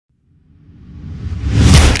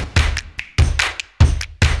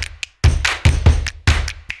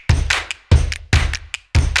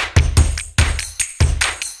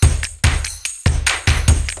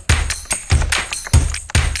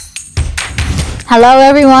Hello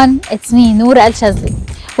everyone, it's me, Noura Al Shazly.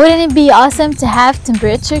 Wouldn't it be awesome to have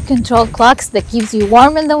temperature-controlled clocks that keeps you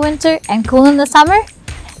warm in the winter and cool in the summer?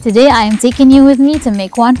 Today I am taking you with me to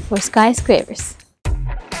make one for skyscrapers.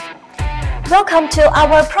 Welcome to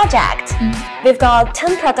our project. We've got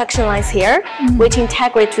 10 production lines here, which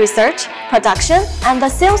integrate research, production, and the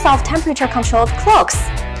sales of temperature-controlled clocks.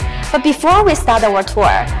 But before we start our tour,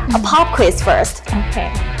 a pop quiz first.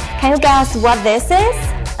 Okay. Can you guess what this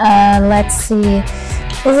is? Let's see.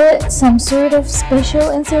 Is it some sort of special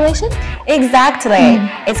insulation? Exactly.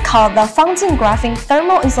 It's called the Fangjing Graphene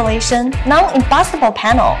Thermal Insulation Non-combustible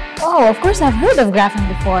Panel. Oh, of course I've heard of graphene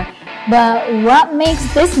before. But what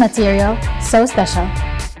makes this material so special?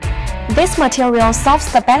 This material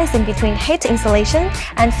solves the balancing between heat insulation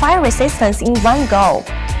and fire resistance in one go.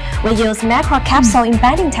 We use microcapsule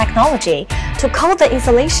embedding technology to coat the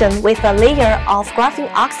insulation with a layer of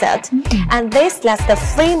graphene oxide, and this lets the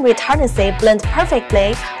flame retardancy blend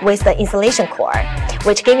perfectly with the insulation core,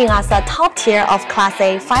 which giving us a top tier of Class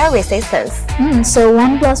A fire resistance. So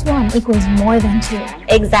 1 + 1 equals more than 2.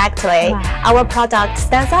 Exactly. Wow. Our product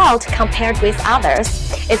stands out compared with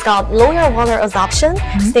others. It's got lower water absorption,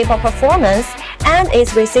 stable performance, and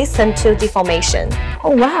is resistant to deformation.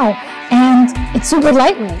 Oh wow, and it's super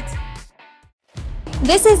lightweight.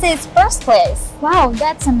 This is its birthplace. Wow,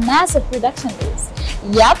 that's a massive production base.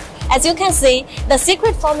 Yup. As you can see, the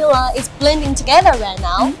secret formula is blending together right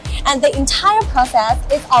now, and the entire process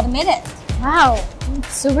is automated. Wow,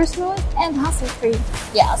 it's super smooth and hassle-free.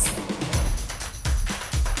 Yes.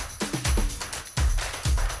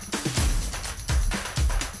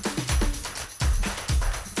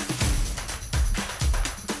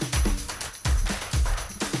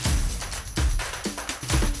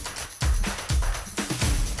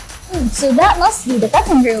 So that must be the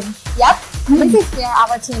cutting room. Yep. This is where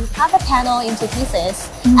our team cut the panel into pieces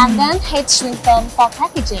and then heat shrink them for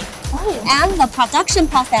packaging. Oh. And the production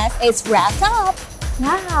process is wrapped up.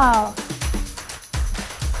 Wow.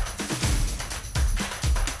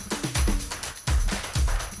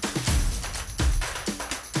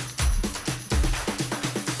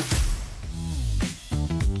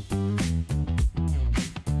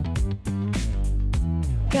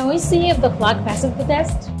 Can we see if the clock passes the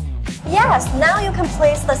test? Yes, now you can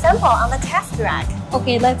place the sample on the test rack.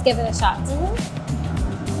 Okay, let's give it a shot.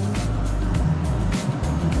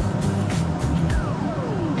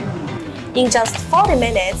 In just 40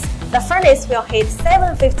 minutes, the furnace will hit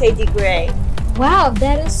 750 degrees. Wow,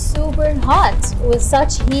 that is super hot. With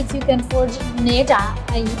such heat, you can forge a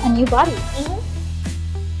new body.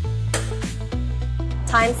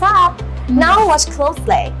 Time's up. Now watch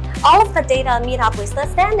closely. All of the data meet up with the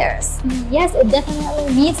standards. Yes, it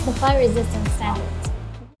definitely meets the fire resistance standards.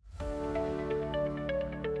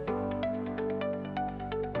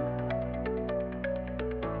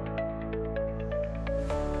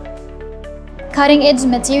 Cutting-edge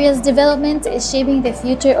materials development is shaping the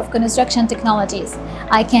future of construction technologies.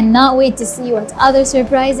 I cannot wait to see what other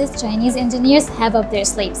surprises Chinese engineers have up their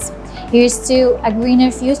sleeves. Here's to a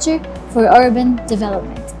greener future for urban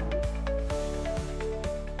development.